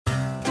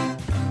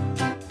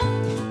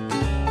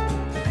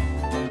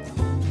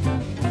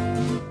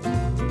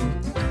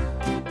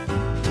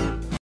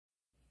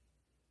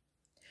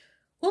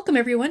Welcome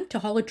everyone to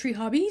Hollow Tree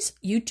Hobbies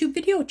YouTube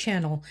video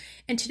channel,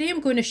 and today I'm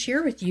going to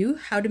share with you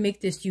how to make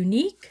this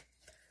unique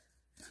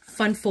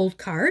fun fold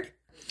card.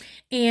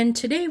 And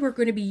today we're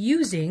going to be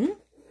using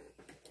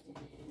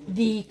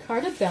the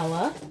Carta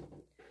Bella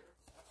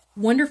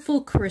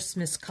Wonderful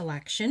Christmas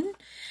collection,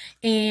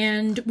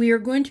 and we are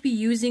going to be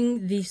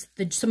using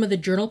some of the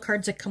journal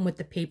cards that come with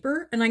the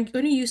paper, and I'm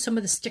going to use some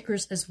of the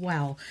stickers as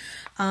well.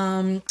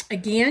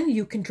 Again,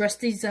 you can dress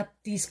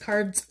these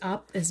cards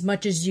up as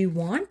much as you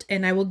want,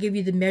 and I will give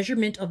you the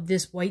measurement of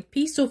this white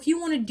piece. So if you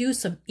want to do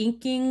some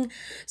inking,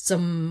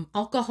 some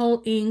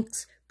alcohol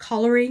inks,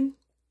 coloring,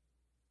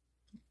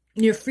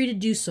 you're free to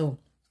do so.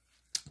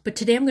 But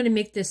today I'm going to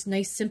make this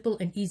nice, simple,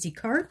 and easy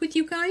card with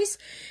you guys,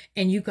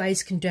 and you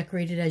guys can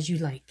decorate it as you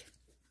like.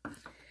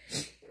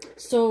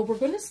 So we're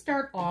going to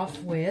start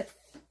off with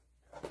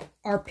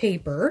our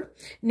paper.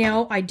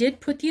 Now, I did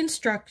put the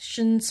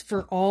instructions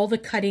for all the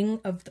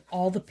cutting of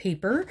all the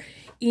paper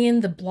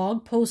in the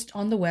blog post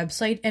on the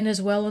website and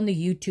as well on the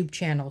YouTube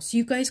channel. So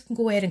you guys can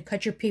go ahead and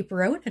cut your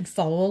paper out and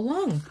follow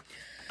along.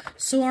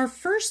 So our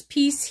first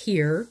piece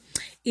here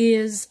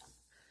is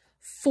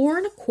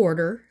 4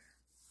 1/4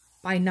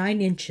 by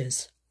 9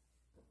 inches.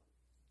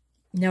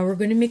 Now we're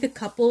going to make a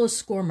couple of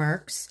score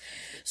marks.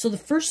 So the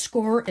first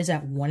score is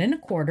at 1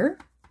 1/4.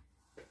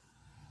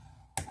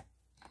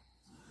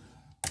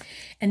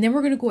 And then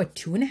we're going to go at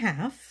 2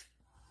 1/2.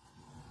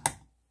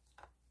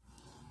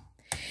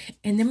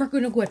 And then we're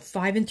going to go at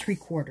 5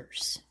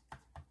 3/4.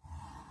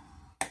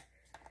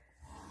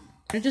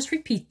 I'll just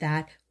repeat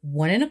that.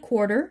 1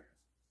 1/4,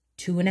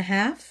 2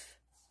 1/2,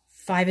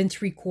 5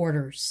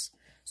 3/4.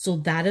 So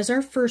that is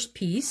our first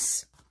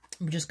piece.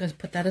 I'm just going to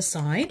put that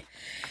aside.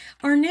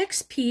 Our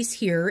next piece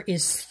here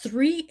is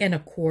 3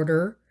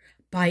 1/4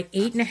 by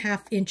 8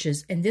 1/2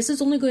 inches. And this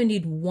is only going to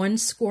need one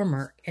score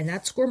mark. And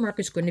that score mark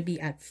is going to be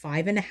at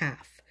 5 1/2.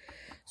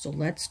 So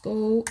let's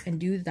go and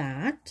do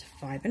that.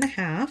 5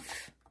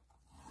 1/2.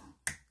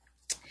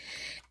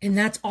 And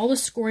that's all the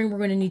scoring we're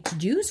going to need to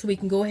do. So we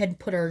can go ahead and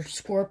put our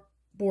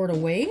scoreboard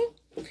away.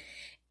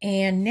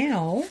 And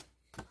now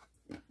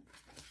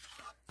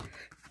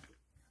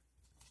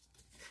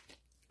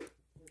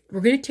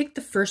we're going to take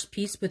the first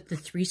piece with the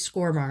 3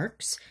 score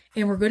marks,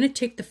 and we're going to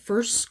take the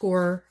first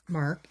score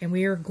mark and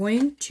we are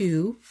going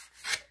to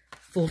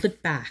fold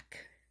it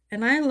back.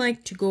 And I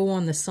like to go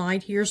on the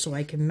side here so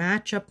I can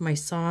match up my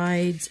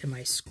sides and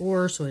my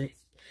score so it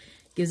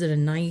gives it a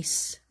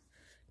nice,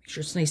 make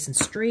sure it's nice and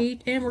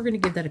straight. And we're going to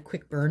give that a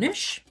quick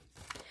burnish.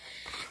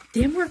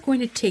 Then we're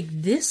going to take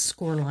this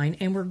score line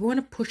and we're going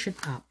to push it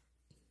up.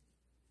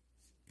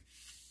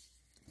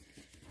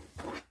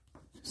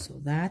 So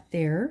that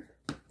there.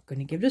 Going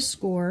to give it a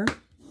score,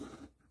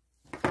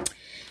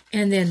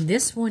 and then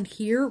this one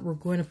here we're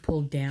going to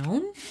pull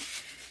down.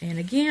 And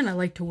again, I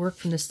like to work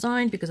from the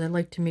side because I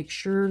like to make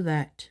sure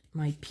that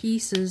my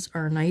pieces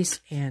are nice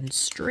and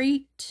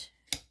straight.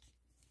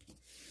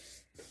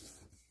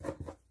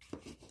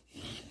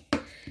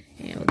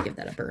 And we'll give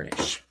that a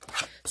burnish.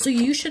 So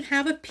you should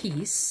have a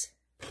piece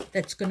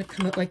that's going to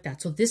come out like that.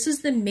 So this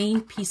is the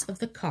main piece of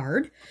the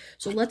card,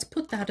 so let's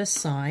put that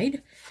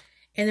aside.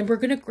 And then we're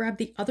going to grab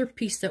the other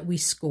piece that we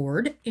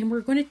scored, and we're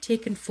going to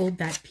take and fold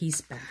that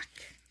piece back.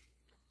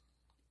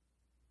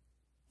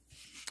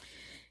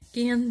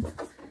 Again,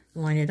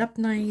 line it up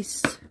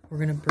nice. We're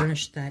going to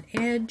burnish that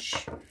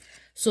edge.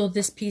 So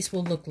this piece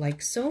will look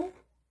like so.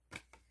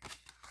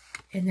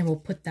 And then we'll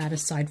put that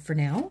aside for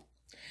now.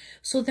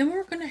 So then what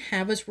we're going to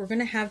have is we're going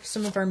to have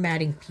some of our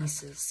matting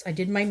pieces. I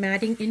did my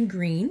matting in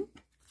green.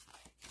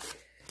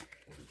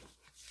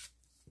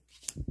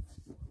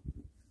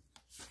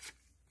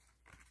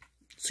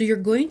 So you're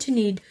going to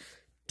need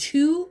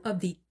 2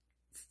 of the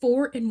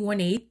 4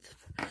 1/8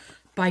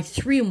 by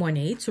 3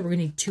 1/8. So we're going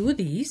to need 2 of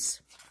these.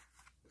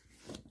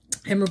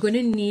 And we're going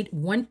to need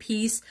 1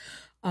 piece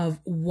of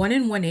 1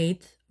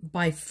 1/8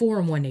 by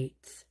 4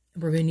 1/8.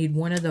 We're going to need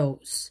 1 of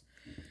those.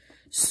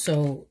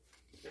 So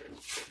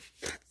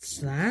that's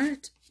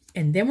that.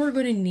 And then we're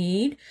going to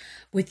need,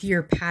 with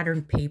your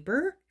pattern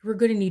paper, we're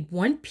going to need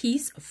 1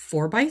 piece of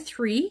 4 by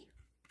 3.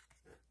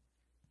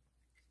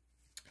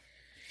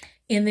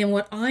 And then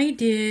what I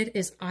did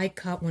is I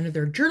cut one of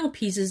their journal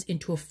pieces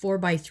into a 4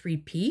 by 3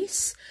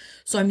 piece.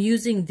 So I'm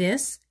using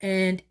this.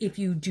 And if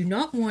you do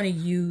not want to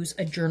use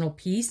a journal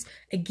piece,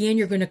 again,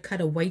 you're going to cut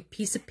a white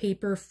piece of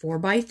paper 4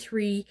 by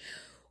 3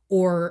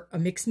 or a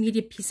mixed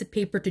media piece of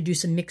paper to do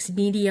some mixed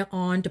media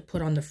on to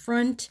put on the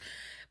front.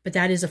 But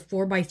that is a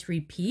 4 by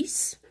 3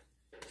 piece.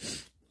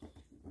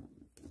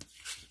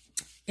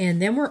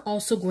 And then we're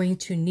also going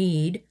to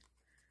need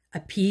a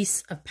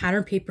piece of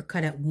pattern paper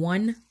cut at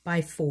 1 by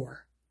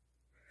 4.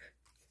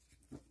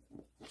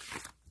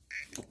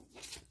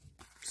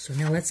 So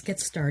now let's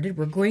get started.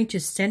 We're going to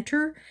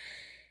center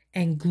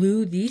and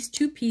glue these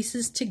 2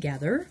 pieces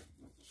together.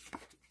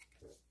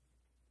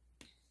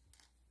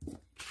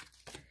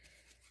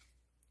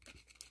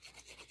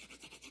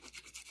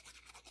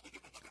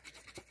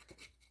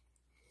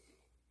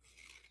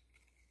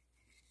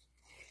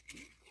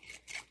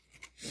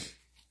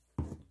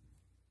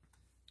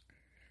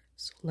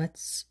 So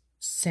let's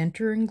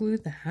center and glue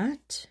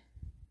that.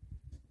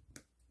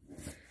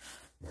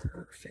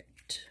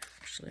 Perfect.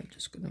 Actually, I'm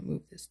just going to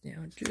move this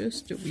down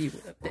just a wee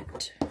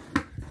bit.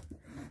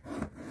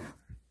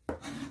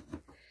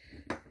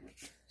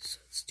 So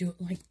let's do it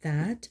like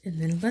that.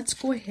 And then let's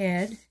go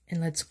ahead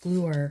and let's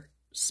glue our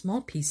small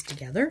piece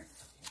together.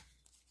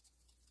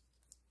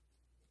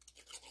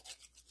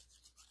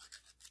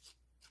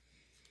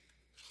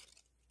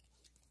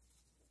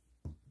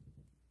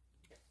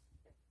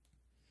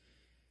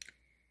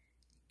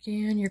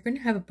 Again, you're going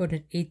to have about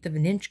 1/8 of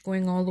an inch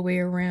going all the way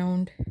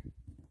around.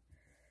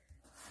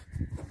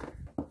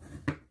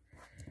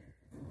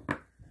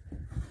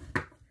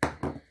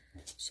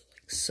 So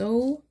like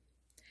so.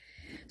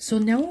 So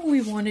now what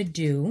we want to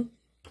do,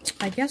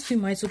 I guess we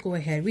might as well go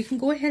ahead. We can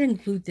go ahead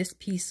and glue this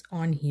piece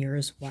on here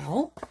as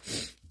well.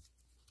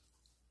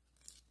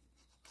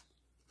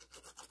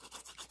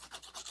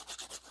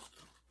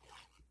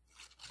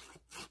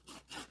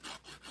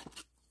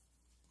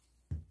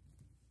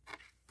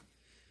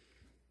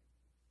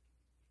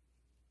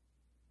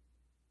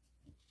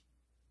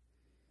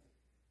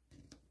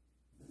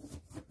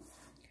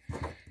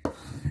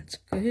 That's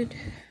good.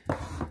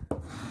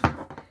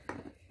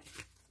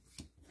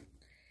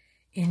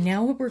 And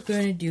now what we're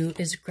going to do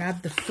is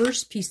grab the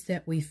first piece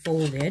that we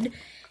folded,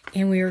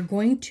 and we are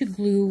going to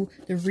glue.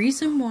 The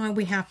reason why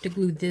we have to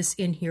glue this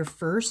in here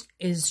first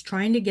is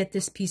trying to get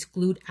this piece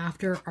glued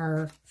after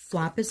our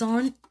flap is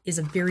on is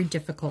very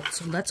difficult.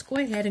 So let's go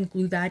ahead and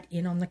glue that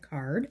in on the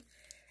card.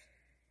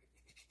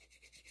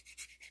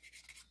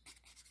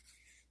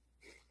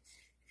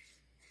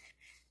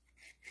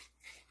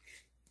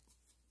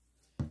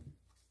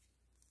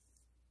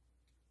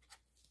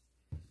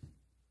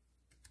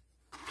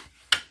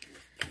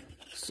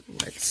 So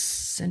let's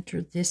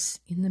center this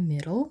in the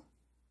middle.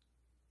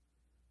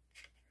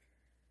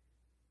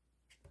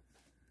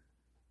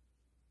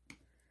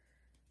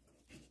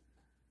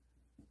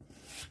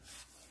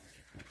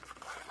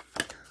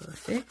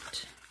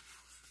 Perfect.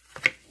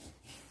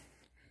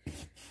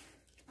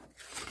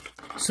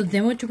 So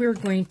then what we're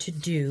going to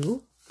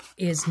do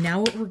is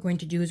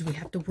we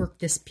have to work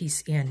this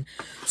piece in.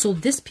 So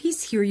this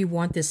piece here, you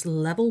want this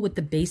level with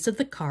the base of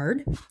the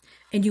card,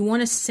 and you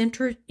want to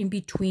center it in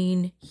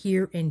between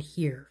here and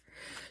here.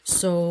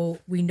 So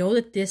we know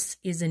that this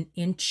is 1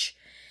 1/4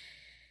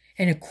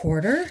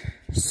 inches.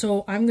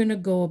 So I'm going to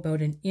go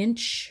about 1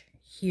 inch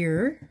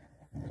here,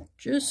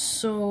 just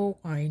so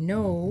I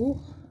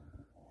know.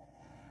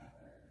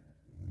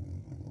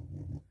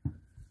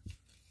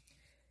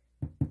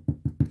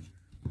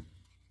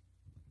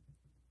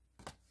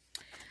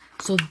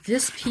 So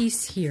this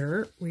piece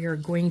here, we are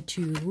going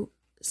to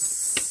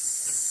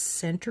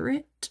center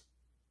it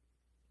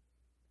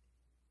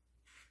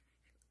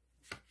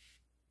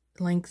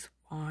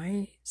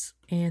lengthwise,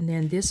 and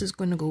then this is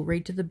going to go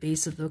right to the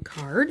base of the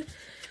card.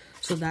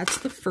 So that's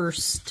the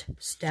first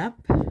step.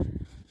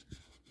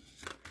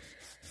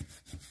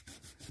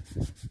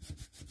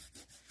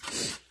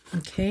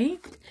 Okay,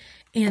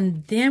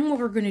 and then what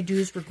we're going to do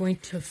is we're going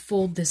to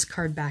fold this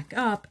card back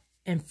up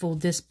and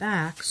fold this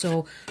back.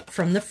 So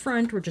from the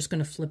front, we're just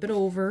going to flip it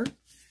over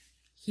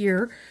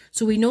here.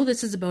 So we know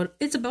this is about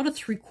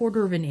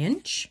 3/4 of an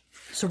inch.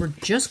 So we're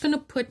just going to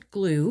put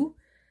glue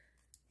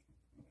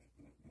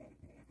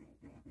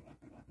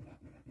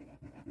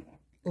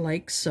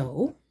like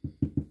so.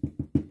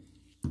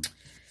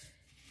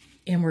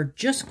 And we're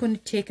just going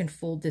to take and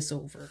fold this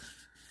over.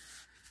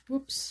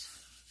 Whoops.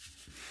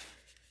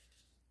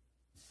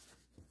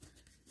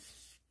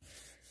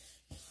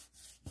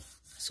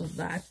 So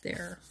that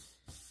there.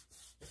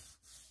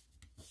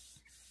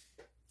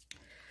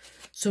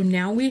 So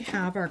now we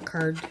have our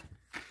card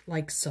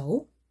like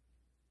so.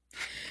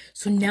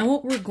 So now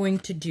what we're going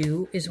to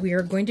do is we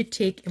are going to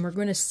take and we're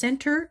going to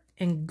center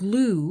and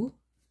glue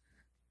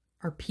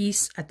our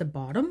piece at the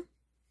bottom.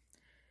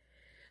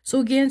 So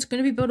again, it's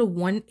going to be about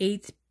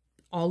 1/8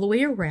 all the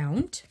way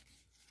around.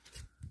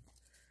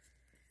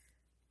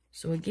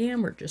 So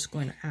again, we're just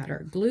going to add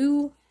our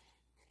glue.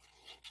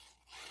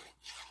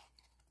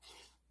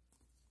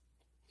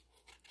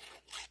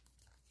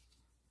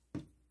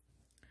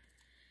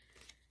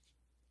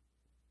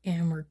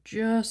 And we're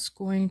just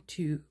going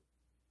to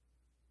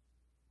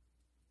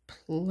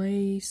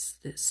place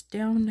this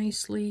down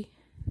nicely.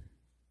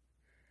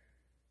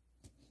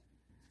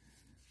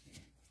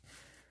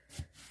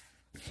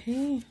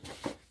 Okay.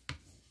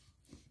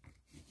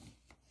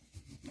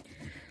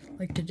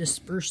 Like to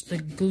disperse the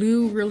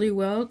glue really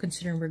well,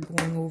 considering we're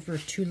going over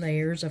 2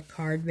 layers of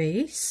card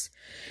base.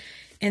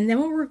 And then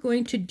what we're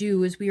going to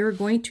do is we are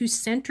going to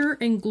center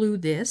and glue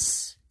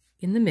this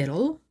in the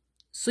middle.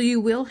 So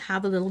you will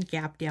have a little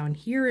gap down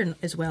here and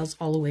as well as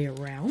all the way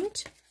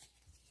around.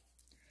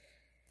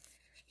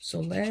 So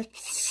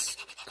let's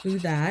glue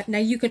that. Now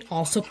you could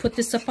also put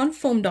this up on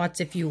foam dots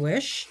if you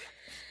wish.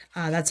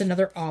 That's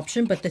another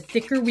option, but the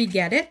thicker we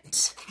get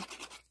it,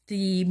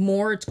 the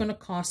more it's going to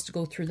cost to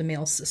go through the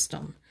mail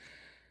system.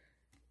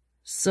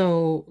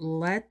 So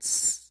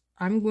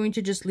I'm going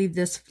to just leave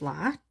this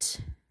flat.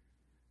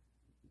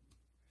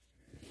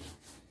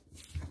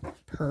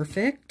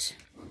 Perfect.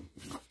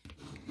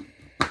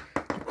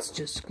 Let's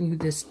just glue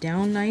this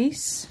down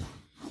nice.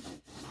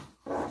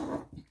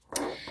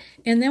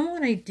 And then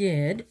what I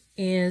did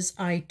is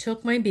I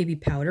took my baby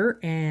powder,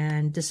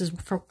 and this is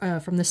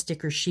from the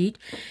sticker sheet,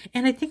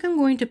 and I think I'm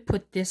going to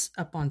put this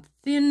up on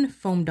thin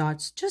foam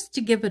dots just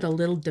to give it a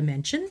little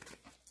dimension.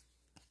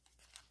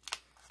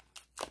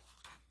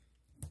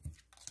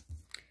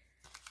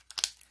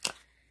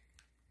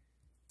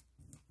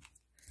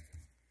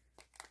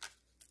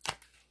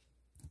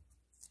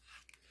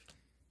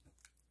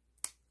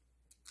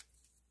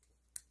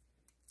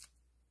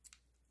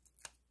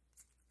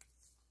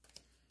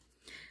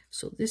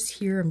 So this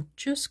here, I'm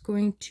just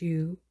going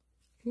to,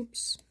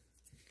 oops,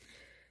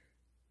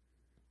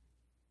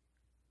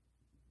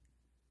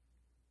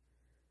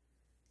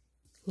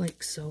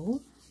 like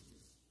so.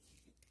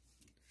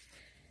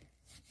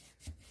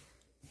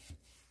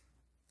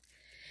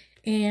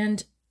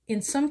 And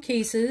in some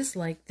cases,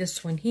 like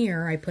this one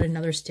here, I put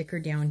another sticker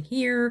down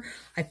here.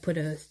 I put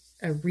a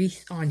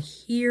wreath on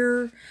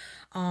here.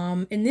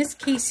 In this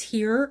case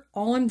here,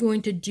 all I'm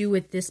going to do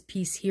with this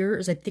piece here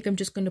is I think I'm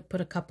just going to put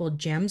a couple of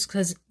gems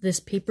because this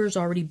paper is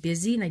already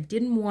busy and I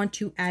didn't want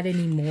to add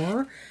any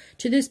more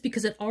to this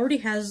because it already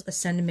has a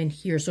sentiment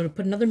here. So to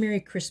put another Merry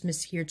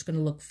Christmas here, it's going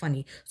to look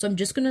funny. So I'm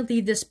just going to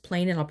leave this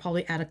plain and I'll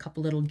probably add a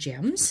couple little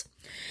gems.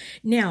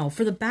 Now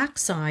for the back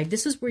side,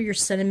 this is where your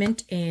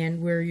sentiment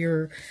and where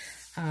your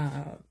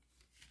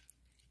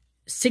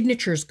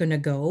signature is going to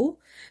go.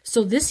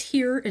 So this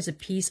here is a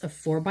piece of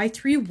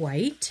 4x3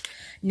 white.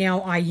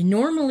 Now I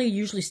normally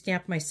usually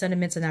stamp my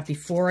sentiments and that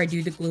before I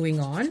do the gluing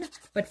on,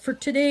 but for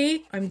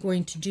today I'm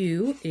going to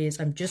do is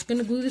I'm just going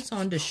to glue this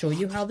on to show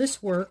you how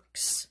this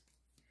works.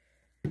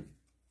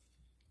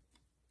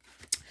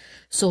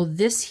 So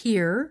this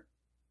here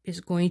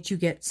is going to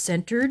get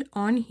centered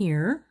on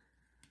here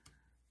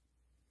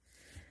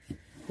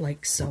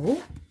like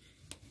so.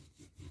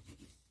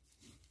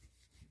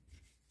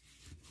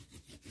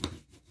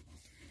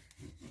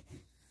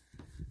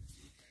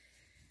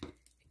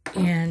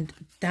 And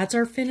that's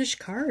our finished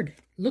card.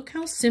 Look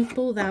how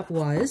simple that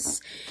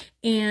was.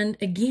 And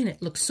again,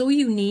 it looks so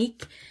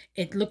unique.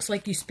 It looks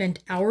like you spent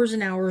hours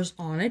and hours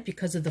on it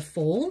because of the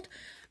fold.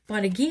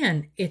 But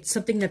again, it's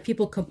something that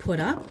people can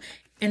put up.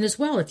 And as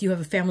well, if you have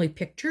a family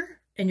picture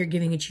and you're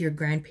giving it to your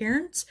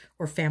grandparents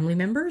or family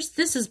members,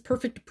 this is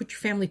perfect to put your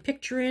family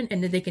picture in,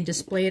 and then they can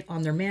display it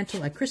on their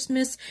mantle at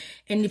Christmas.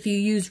 And if you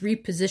use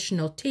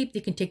repositional tape, they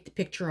can take the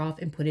picture off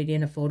and put it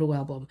in a photo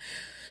album.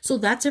 So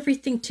that's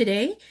everything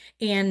today,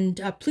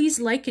 and please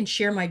like and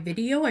share my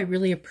video. I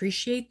really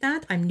appreciate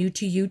that. I'm new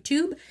to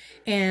YouTube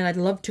and I'd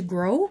love to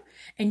grow,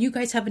 and you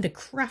guys have a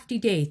crafty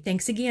day.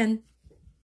 Thanks again.